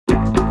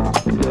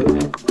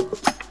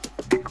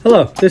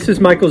Hello, this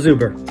is Michael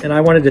Zuber, and I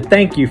wanted to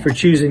thank you for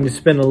choosing to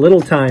spend a little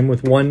time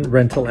with one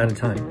rental at a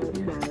time.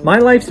 My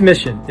life's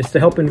mission is to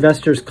help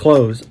investors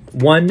close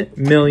 1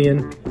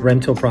 million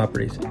rental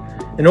properties.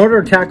 In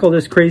order to tackle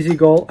this crazy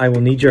goal, I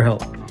will need your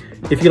help.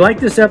 If you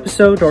like this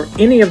episode or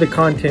any of the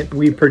content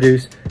we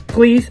produce,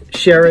 please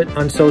share it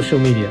on social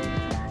media.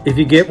 If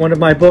you get one of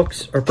my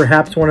books or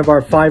perhaps one of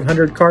our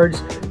 500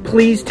 cards,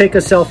 please take a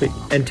selfie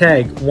and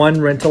tag one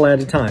rental at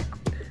a time.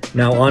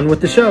 Now on with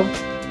the show.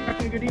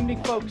 Good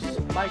evening, folks.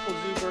 Michael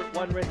Zuber,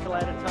 one rental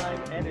at a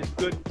time, and his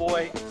good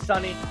boy,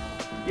 Sonny.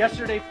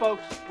 Yesterday,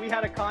 folks, we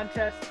had a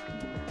contest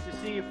to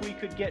see if we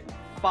could get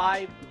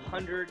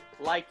 500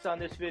 likes on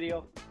this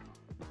video.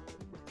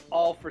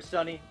 All for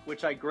Sonny,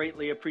 which I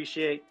greatly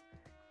appreciate.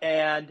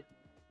 And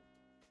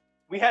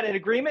we had an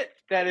agreement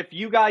that if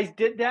you guys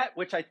did that,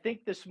 which I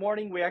think this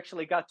morning we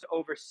actually got to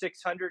over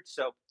 600,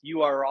 so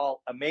you are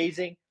all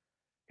amazing.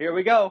 Here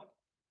we go.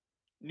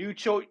 New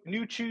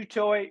chew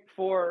toy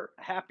for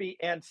Happy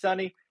and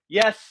Sonny.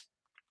 Yes,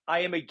 I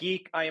am a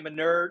geek. I am a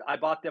nerd. I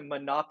bought them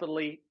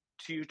Monopoly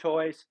chew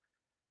toys.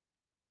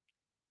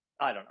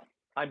 I don't know.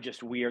 I'm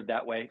just weird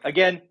that way.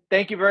 Again,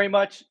 thank you very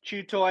much,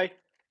 chew toy.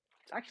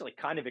 It's actually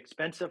kind of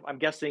expensive. I'm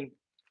guessing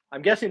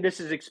this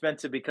is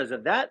expensive because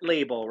of that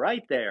label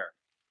right there.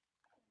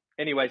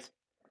 Anyways,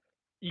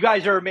 you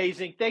guys are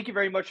amazing. Thank you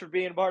very much for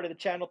being part of the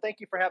channel. Thank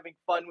you for having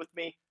fun with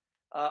me.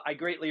 I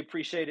greatly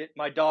appreciate it.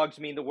 My dogs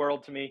mean the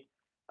world to me.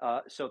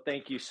 So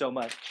thank you so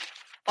much.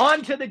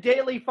 On to the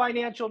daily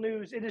financial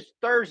news. It is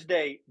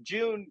Thursday,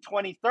 June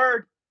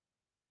 23rd.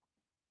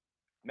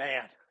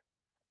 Man,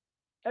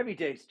 every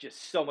day is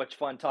just so much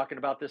fun talking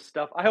about this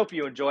stuff. I hope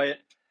you enjoy it.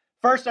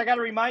 First, I got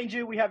to remind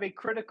you, we have a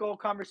critical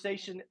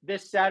conversation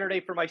this Saturday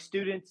for my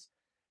students,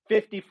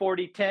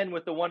 50-40-10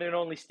 with the one and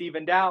only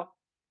Stephen Dow.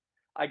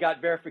 I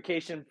got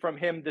verification from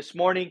him this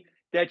morning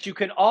that you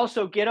can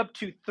also get up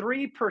to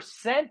 3%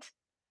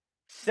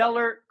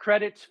 seller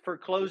credits for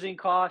closing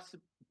costs,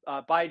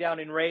 buy down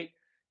in rate.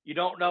 You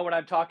don't know what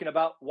I'm talking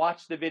about?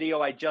 Watch the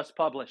video I just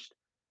published.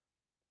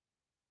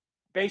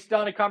 Based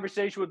on a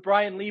conversation with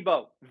Brian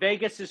Lebo,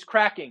 Vegas is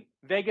cracking.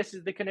 Vegas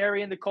is the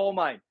canary in the coal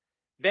mine.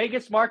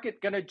 Vegas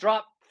market going to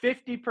drop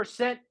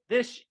 50%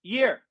 this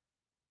year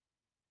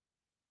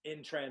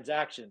in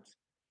transactions.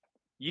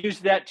 Use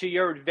that to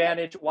your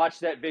advantage. Watch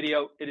that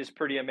video. It is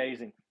pretty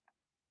amazing.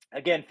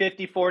 Again,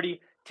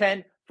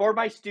 50-40-10 for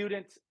my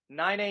students,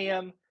 9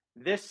 a.m.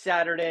 this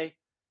Saturday.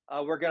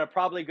 We're going to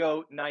probably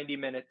go 90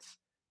 minutes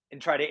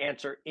and try to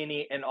answer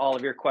any and all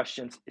of your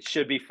questions. It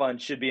should be fun,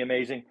 should be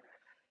amazing.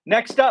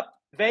 Next up,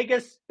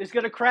 Vegas is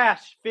going to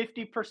crash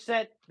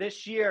 50%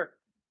 this year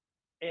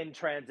in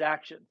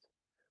transactions.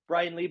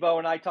 Brian Lebo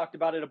and I talked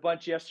about it a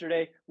bunch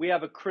yesterday. We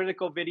have a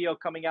critical video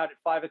coming out at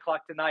 5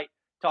 o'clock tonight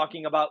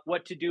talking about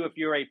what to do if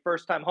you're a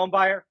first-time home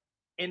buyer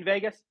in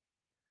Vegas,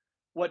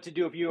 what to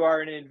do if you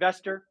are an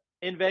investor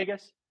in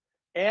Vegas,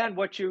 and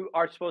what you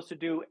are supposed to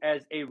do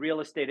as a real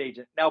estate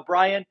agent. Now,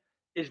 Brian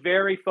is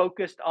very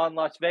focused on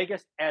Las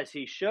Vegas, as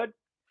he should.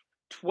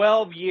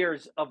 12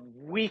 years of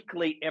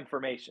weekly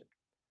information.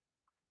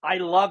 I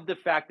love the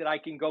fact that I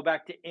can go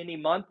back to any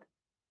month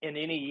in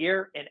any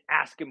year and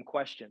ask him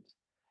questions.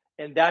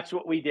 And that's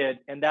what we did.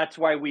 And that's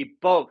why we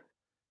both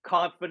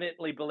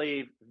confidently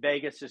believe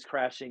Vegas is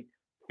crashing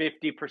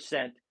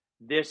 50%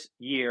 this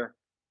year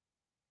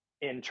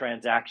in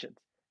transactions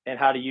and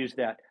how to use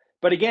that.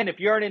 But again, if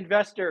you're an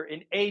investor,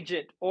 an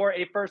agent, or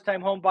a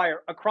first-time home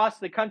buyer across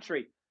the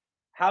country,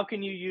 how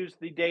can you use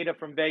the data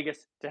from Vegas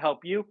to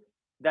help you?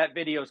 That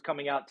video is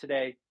coming out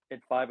today at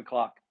 5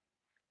 o'clock.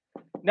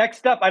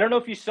 Next up, I don't know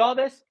if you saw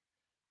this,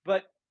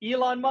 but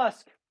Elon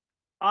Musk,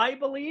 I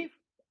believe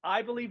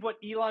what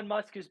Elon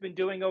Musk has been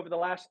doing over the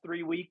last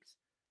 3 weeks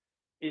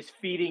is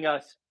feeding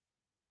us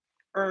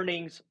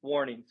earnings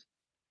warnings,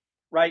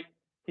 right?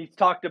 He's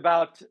talked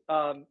about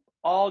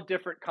all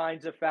different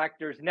kinds of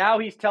factors. Now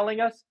he's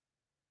telling us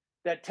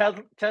that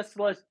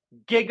Tesla's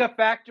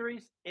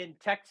gigafactories in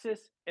Texas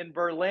and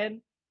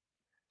Berlin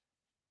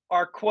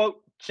are,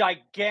 quote,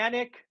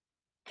 gigantic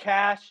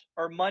cash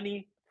or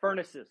money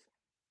furnaces.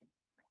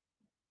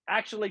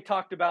 Actually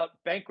talked about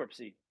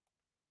bankruptcy.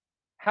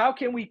 How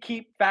can we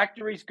keep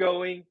factories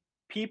going,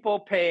 people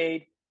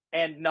paid,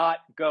 and not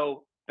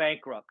go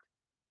bankrupt?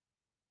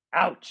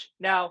 Ouch.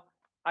 Now,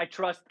 I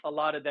trust a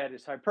lot of that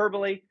is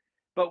hyperbole,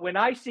 but when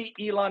I see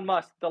Elon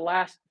Musk the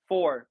last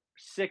 4-6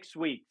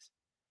 weeks,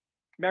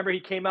 remember he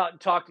came out and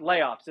talked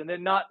layoffs and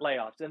then not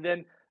layoffs and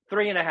then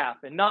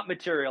 3.5 and not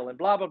material and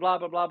blah, blah, blah,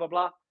 blah, blah, blah,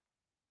 blah.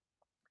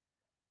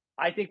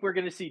 I think we're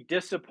going to see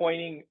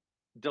disappointing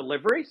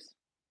deliveries.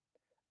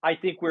 I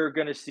think we're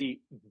going to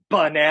see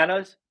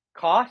bananas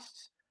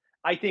costs.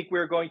 I think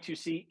we're going to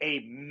see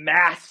a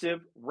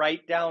massive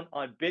write down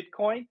on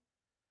Bitcoin.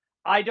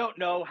 I don't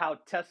know how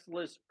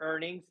Tesla's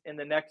earnings in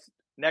the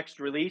next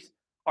release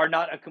are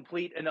not a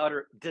complete and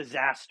utter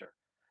disaster.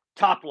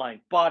 Top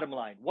line, bottom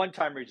line,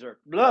 one-time reserve,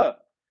 blah.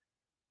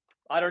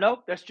 I don't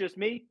know. That's just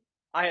me.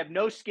 I have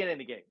no skin in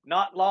the game.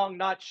 Not long,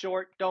 not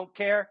short, don't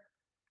care.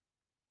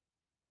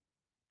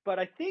 But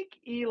I think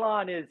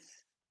Elon is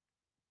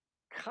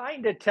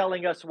kind of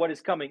telling us what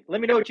is coming.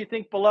 Let me know what you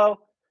think below.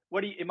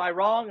 Am I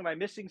wrong? Am I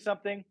missing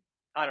something?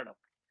 I don't know.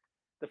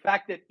 The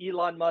fact that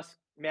Elon Musk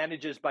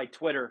manages by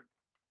Twitter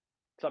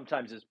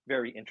sometimes is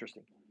very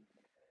interesting.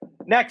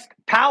 Next,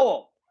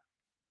 Powell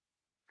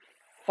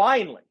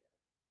finally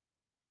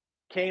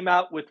came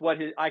out with what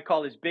I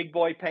call his big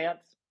boy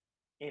pants,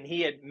 and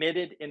he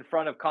admitted in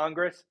front of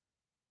Congress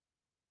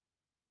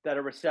that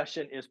a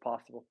recession is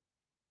possible.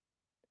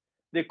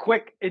 The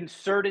quick and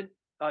sudden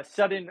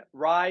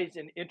rise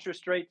in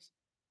interest rates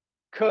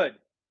could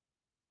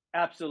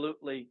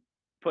absolutely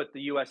put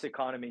the U.S.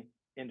 economy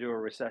into a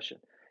recession.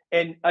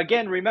 And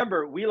again,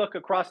 remember, we look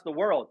across the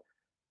world.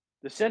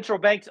 The central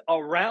banks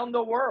around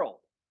the world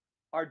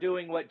are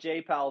doing what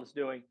Jay Powell is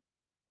doing,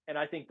 and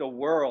I think the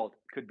world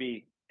could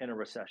be in a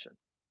recession.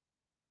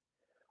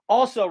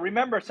 Also,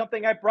 remember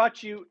something I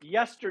brought you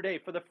yesterday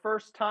for the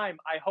first time.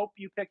 I hope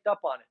you picked up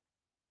on it.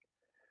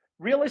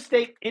 Real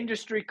estate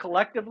industry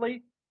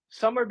collectively,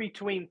 somewhere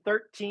between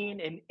 13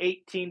 and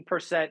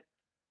 18%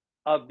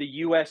 of the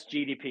U.S.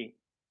 GDP.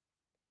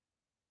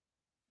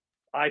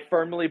 I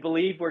firmly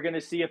believe we're going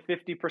to see a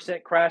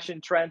 50% crash in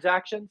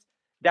transactions.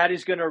 That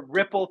is going to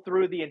ripple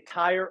through the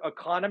entire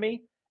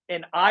economy.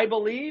 And I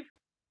believe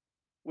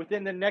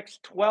within the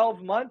next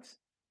 12 months,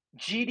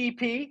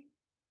 GDP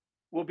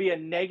will be a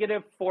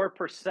negative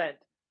 4%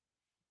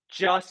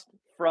 just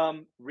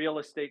from real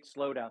estate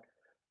slowdown.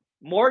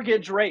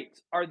 Mortgage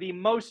rates are the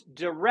most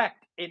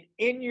direct and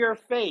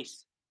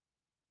in-your-face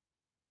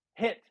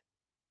hit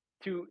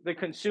to the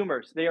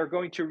consumers. They are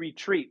going to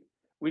retreat.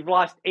 We've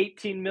lost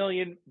 18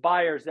 million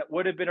buyers that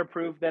would have been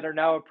approved that are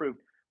now approved.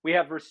 We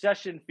have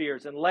recession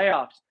fears and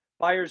layoffs,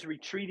 buyers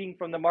retreating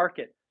from the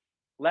market.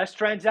 Less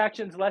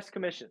transactions, less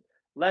commission,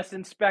 less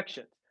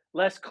inspections,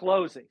 less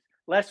closings,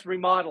 less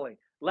remodeling,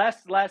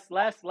 less.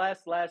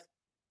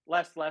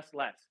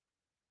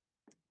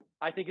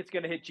 I think it's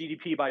going to hit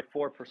GDP by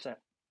 4%.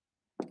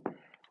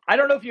 I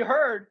don't know if you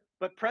heard,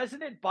 but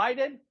President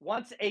Biden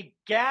wants a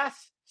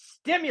gas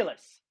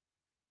stimulus.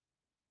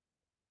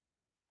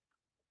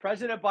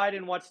 President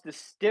Biden wants to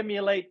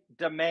stimulate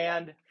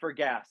demand for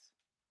gas.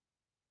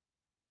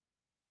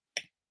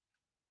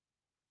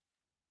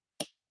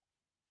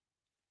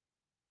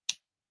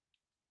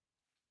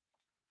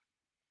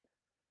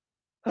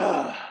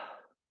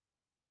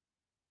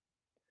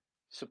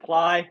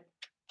 Supply,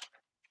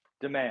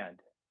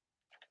 demand.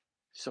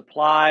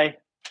 Supply,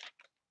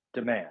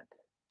 demand.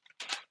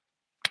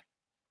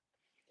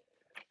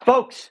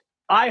 Folks,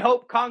 I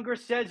hope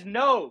Congress says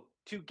no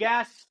to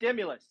gas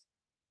stimulus.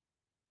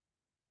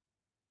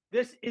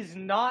 This is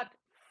not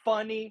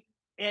funny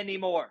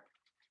anymore.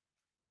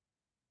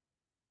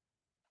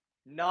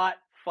 Not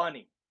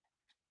funny.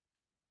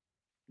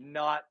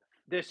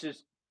 This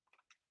is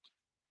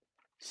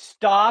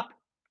stop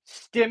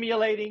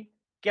stimulating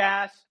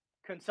gas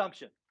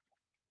consumption.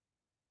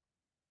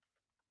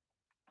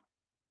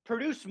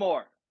 Produce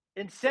more.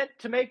 Incent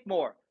to make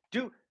more.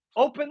 Do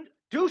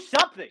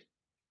something.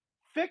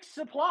 Fix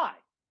supply.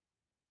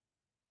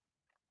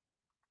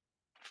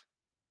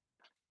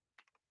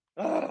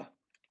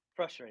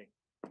 Frustrating.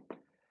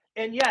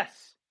 And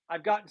yes,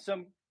 I've gotten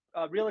some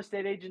real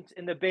estate agents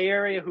in the Bay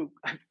Area who,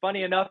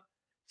 funny enough,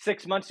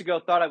 6 months ago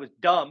thought I was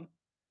dumb.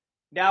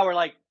 Now we're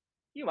like,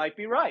 you might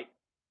be right.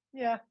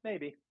 Yeah,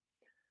 maybe.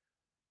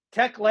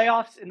 Tech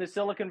layoffs in the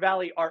Silicon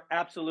Valley are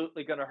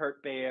absolutely going to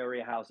hurt Bay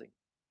Area housing.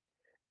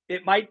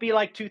 It might be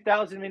like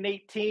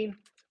 2018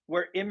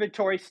 where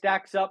inventory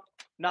stacks up,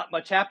 not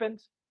much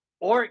happens.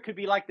 Or it could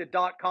be like the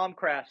dot-com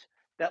crash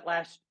that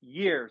lasts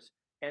years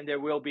and there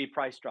will be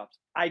price drops.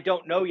 I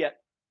don't know yet,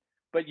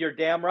 but you're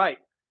damn right.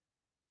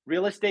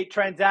 Real estate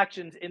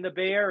transactions in the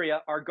Bay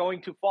Area are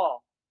going to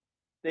fall.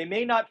 They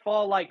may not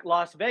fall like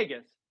Las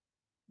Vegas,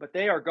 but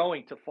they are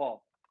going to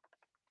fall.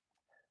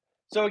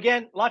 So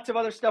again, lots of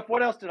other stuff.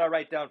 What else did I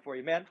write down for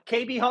you, man?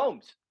 KB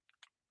Homes.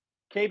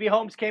 KB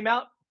Homes came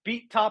out,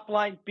 beat top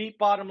line, beat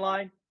bottom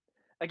line.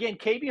 Again,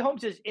 KB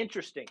Homes is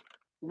interesting.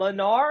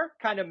 Lennar,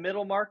 kind of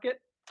middle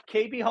market.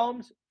 KB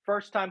Homes,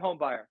 first-time home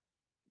buyer.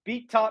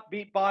 Beat top,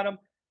 beat bottom.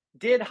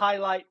 Did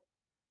highlight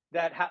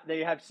that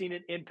they have seen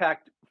an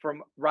impact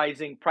from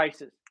rising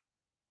prices.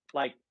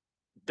 Like,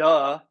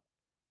 duh.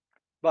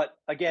 But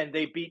again,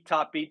 they beat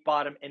top, beat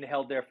bottom, and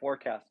held their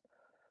forecast.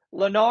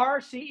 Lennar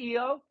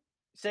CEO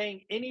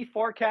saying any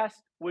forecast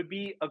would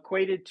be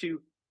equated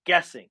to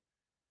guessing.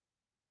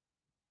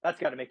 That's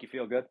got to make you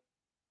feel good.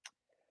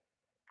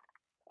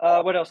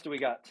 What else do we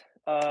got?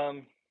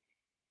 Don't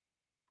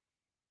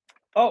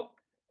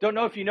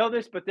know if you know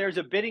this, but there's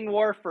a bidding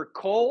war for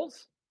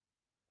Kohl's,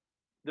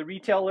 the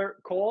retailer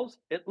Kohl's.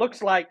 It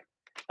looks like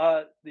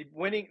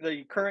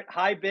the current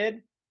high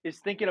bid is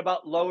thinking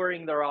about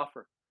lowering their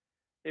offer.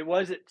 It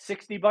was at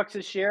 $60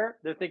 a share.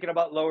 They're thinking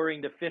about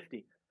lowering to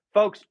 $50.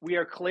 Folks, we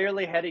are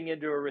clearly heading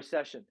into a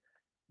recession.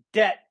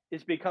 Debt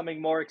is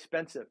becoming more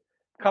expensive.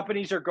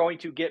 Companies are going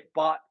to get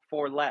bought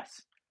for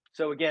less.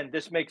 So again,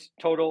 this makes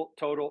total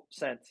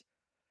sense.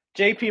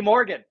 JP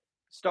Morgan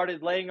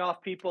started laying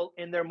off people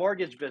in their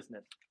mortgage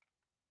business.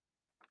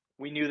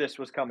 We knew this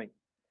was coming.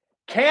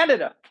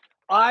 Canada.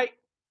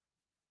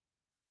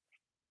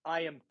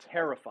 I am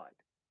terrified.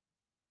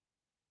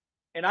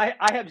 And I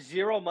have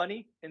zero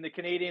money in the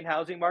Canadian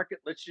housing market.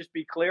 Let's just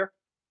be clear.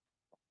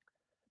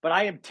 But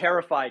I am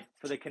terrified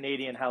for the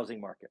Canadian housing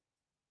market.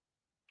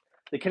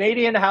 The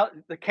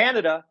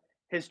Canada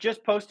has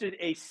just posted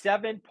a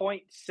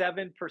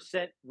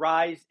 7.7%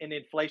 rise in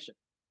inflation.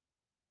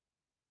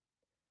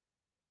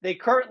 They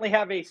currently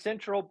have a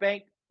central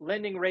bank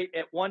lending rate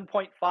at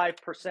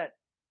 1.5%.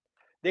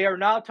 They are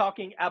now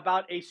talking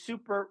about a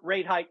super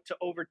rate hike to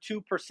over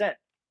 2%.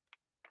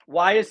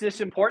 Why is this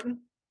important?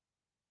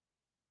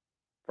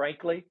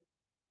 Frankly,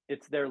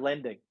 it's their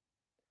lending.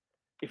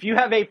 If you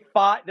have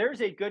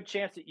there's a good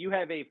chance that you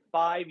have a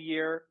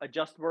 5-year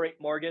adjustable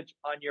rate mortgage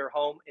on your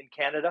home in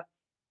Canada.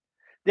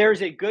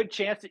 There's a good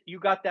chance that you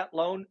got that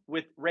loan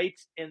with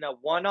rates in a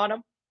 1 on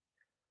them,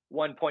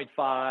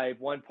 1.5,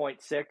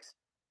 1.6.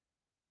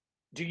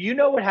 Do you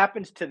know what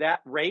happens to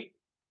that rate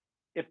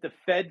if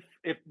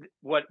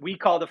what we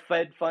call the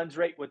Fed funds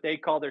rate, what they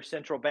call their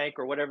central bank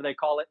or whatever they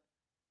call it,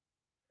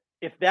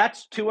 if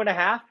that's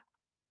 2.5,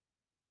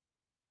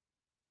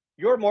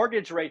 your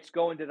mortgage rates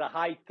go into the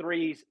high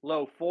 3s,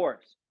 low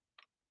 4s.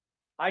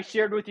 I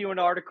shared with you an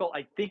article,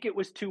 I think it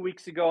was 2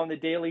 weeks ago on the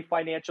Daily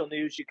Financial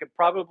News. You could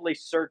probably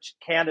search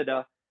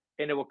Canada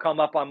and it will come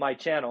up on my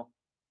channel,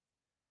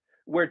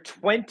 where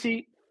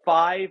 25%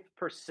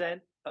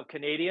 of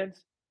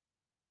Canadians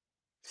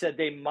said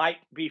they might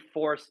be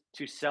forced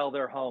to sell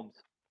their homes.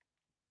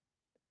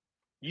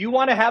 You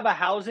want to have a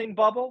housing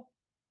bubble?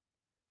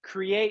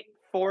 Create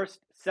forced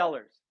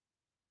sellers.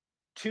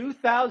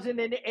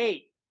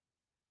 2008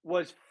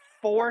 was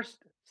forced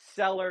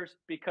sellers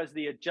because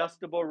the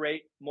adjustable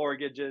rate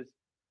mortgages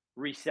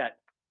reset.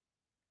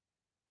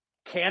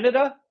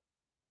 Canada?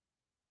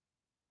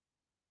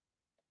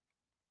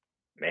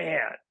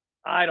 Man,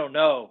 I don't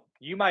know.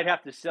 You might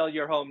have to sell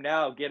your home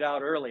now, get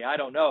out early. I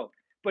don't know.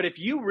 But if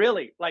you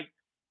really,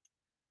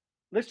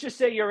 let's just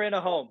say you're in a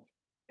home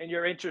and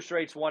your interest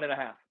rate's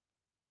 1.5.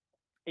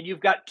 And you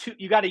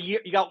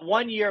got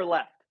 1 year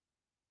left.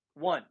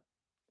 One.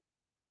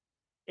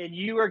 And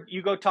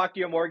you go talk to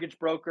your mortgage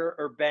broker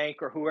or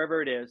bank or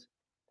whoever it is,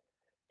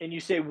 and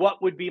you say,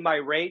 what would be my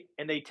rate?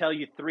 And they tell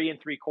you 3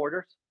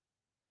 3/4.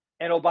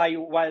 And by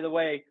the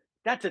way,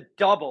 that's a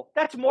double.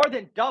 That's more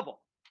than double.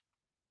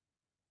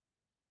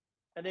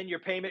 And then your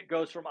payment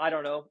goes from, I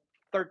don't know,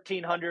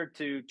 $1,300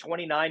 to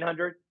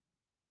 $2,900.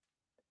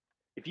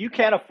 If you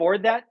can't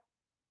afford that,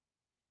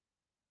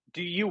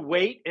 do you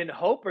wait and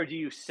hope or do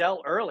you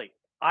sell early?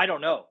 I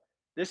don't know.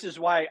 This is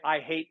why I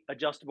hate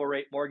adjustable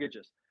rate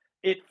mortgages.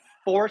 It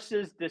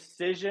forces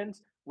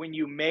decisions when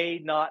you may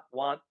not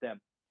want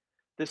them.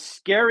 The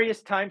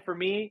scariest time for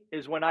me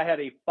is when I had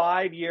a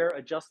 5-year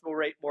adjustable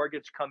rate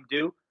mortgage come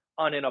due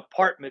on an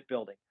apartment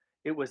building.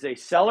 It was a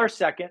seller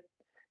second.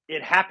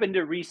 It happened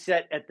to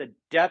reset at the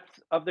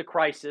depth of the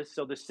crisis.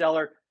 So the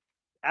seller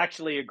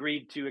actually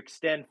agreed to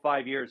extend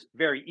 5 years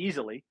very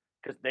easily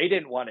because they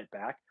didn't want it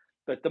back.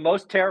 But the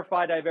most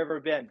terrified I've ever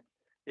been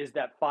is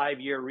that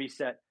 5-year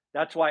reset.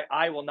 That's why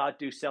I will not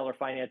do seller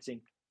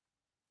financing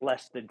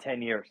less than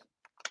 10 years.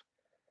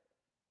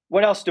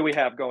 What else do we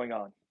have going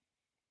on?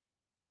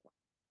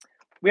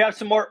 We have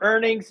some more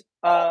earnings.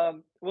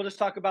 We'll just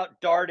talk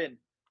about Darden.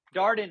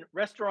 Darden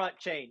restaurant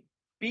chain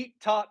beat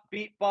top,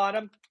 beat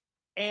bottom,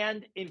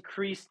 and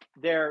increased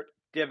their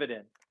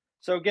dividend.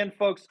 So again,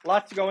 folks,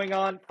 lots going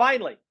on.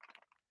 Finally,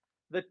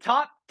 the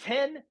top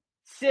 10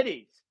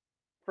 cities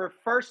for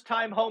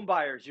first-time home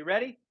buyers. You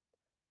ready?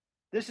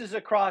 This is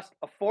across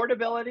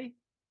affordability,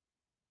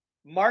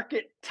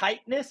 market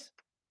tightness.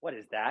 What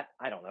is that?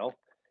 I don't know.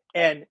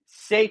 And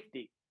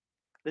safety.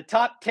 The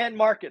top 10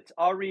 markets,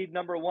 I'll read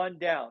number 1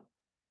 down.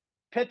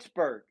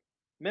 Pittsburgh,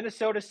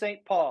 Minnesota,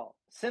 St. Paul,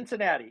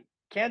 Cincinnati,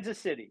 Kansas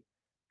City,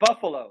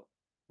 Buffalo,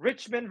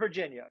 Richmond,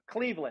 Virginia,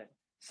 Cleveland,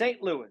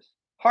 St. Louis,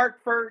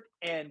 Hartford,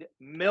 and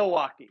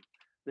Milwaukee.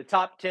 The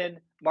top 10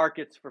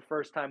 markets for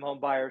first-time home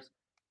buyers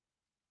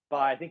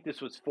by, I think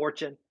this was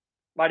Fortune,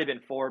 might have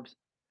been Forbes.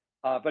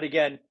 But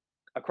again,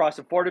 across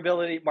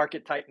affordability,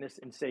 market tightness,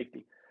 and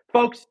safety.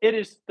 Folks, it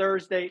is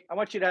Thursday. I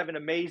want you to have an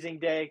amazing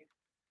day.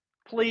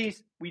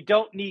 Please, we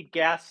don't need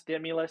gas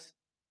stimulus.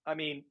 I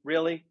mean,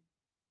 really?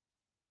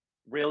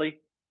 Really,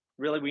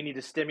 we need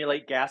to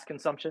stimulate gas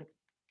consumption?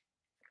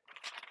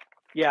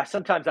 Yeah,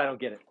 sometimes I don't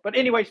get it. But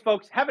anyways,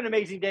 folks, have an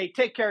amazing day.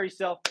 Take care of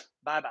yourself.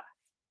 Bye-bye.